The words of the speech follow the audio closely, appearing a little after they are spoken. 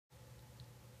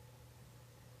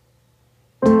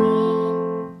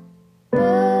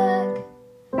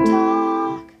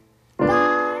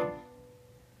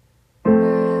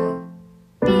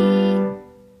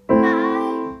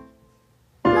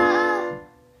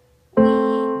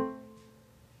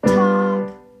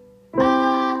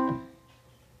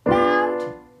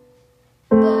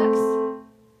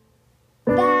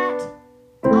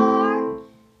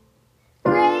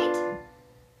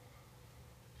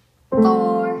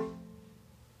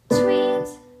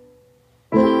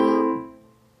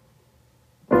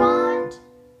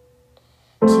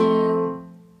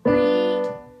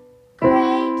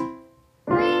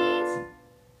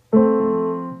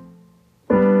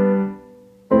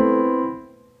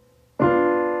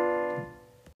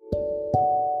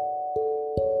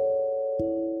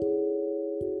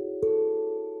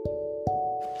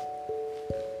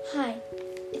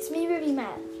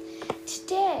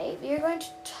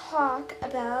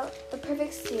about the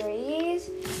Perfect series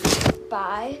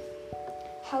by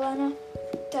Helena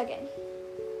Duggan.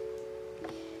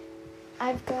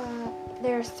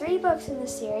 There's 3 books in the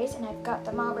series, and I've got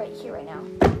them all right here right now.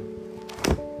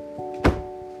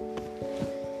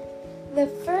 The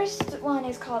first one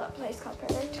is called A Place Called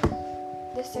Perfect.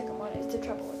 The second one is The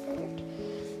Trouble with Perfect.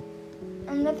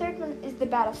 And the third one is The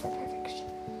Battle for Perfection.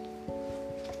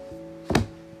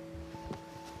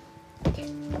 Okay.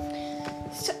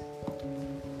 So,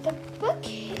 the book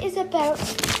is about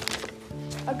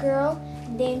a girl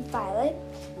named Violet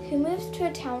who moves to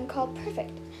a town called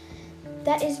Perfect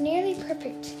that is nearly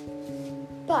perfect,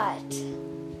 but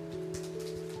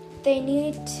they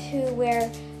need to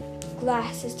wear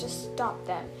glasses to stop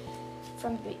them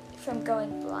from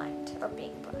going blind or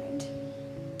being blind.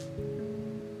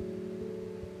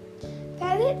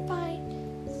 Violet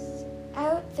finds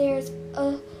out there's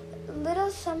a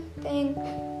little something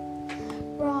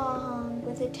wrong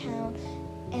with the town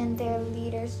and their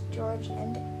leaders, George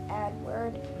and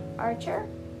Edward Archer.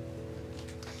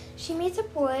 She meets a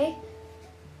boy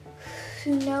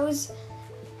who knows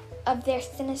of their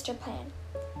sinister plan.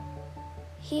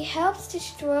 He helps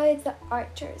destroy the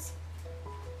Archers.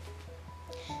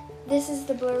 This is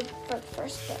the blurb for the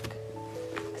first book,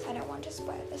 because I don't want to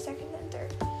spoil the second and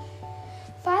third.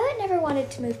 Violet never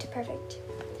wanted to move to Perfect.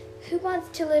 Who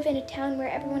wants to live in a town where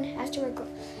everyone has to wear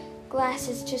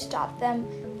glasses to stop them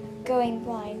going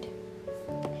blind?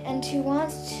 And who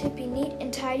wants to be neat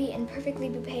and tidy and perfectly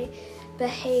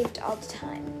behaved all the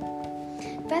time?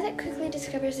 Violet quickly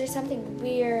discovers there's something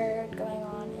weird going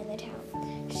on in the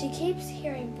town. She keeps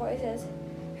hearing voices.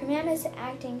 Her mom is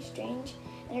acting strange,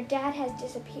 and her dad has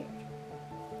disappeared.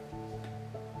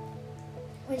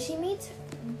 When she meets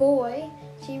Boy,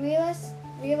 she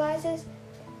realizes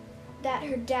that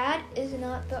her dad is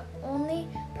not the only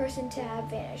person to have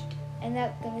vanished, and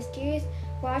that the mysterious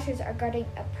watchers are guarding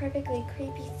a perfectly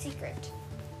creepy secret.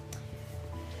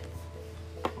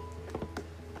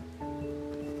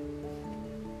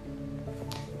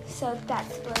 So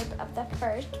that's the blurb of the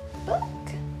first book.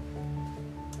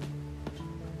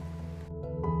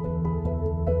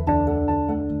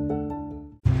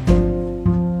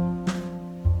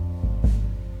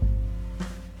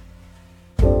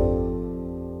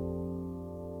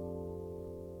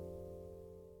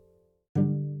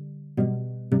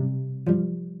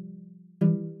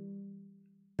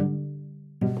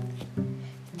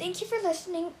 Thank you for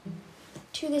listening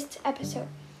to this episode.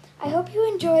 I hope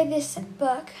you enjoyed this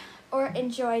book, or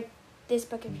enjoyed this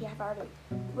book if you have already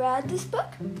read this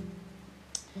book.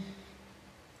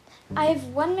 I have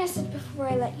one message before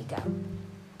I let you go.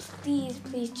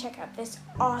 Please check out this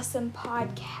awesome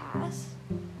podcast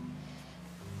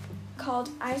called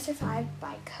I Survived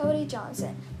by Cody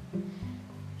Johnson.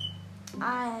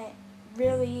 I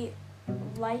really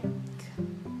like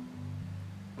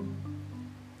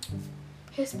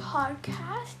his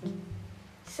podcast,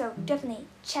 so definitely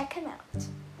check him out.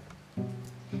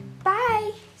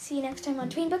 Bye! See you next time on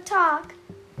Tween Book Talk.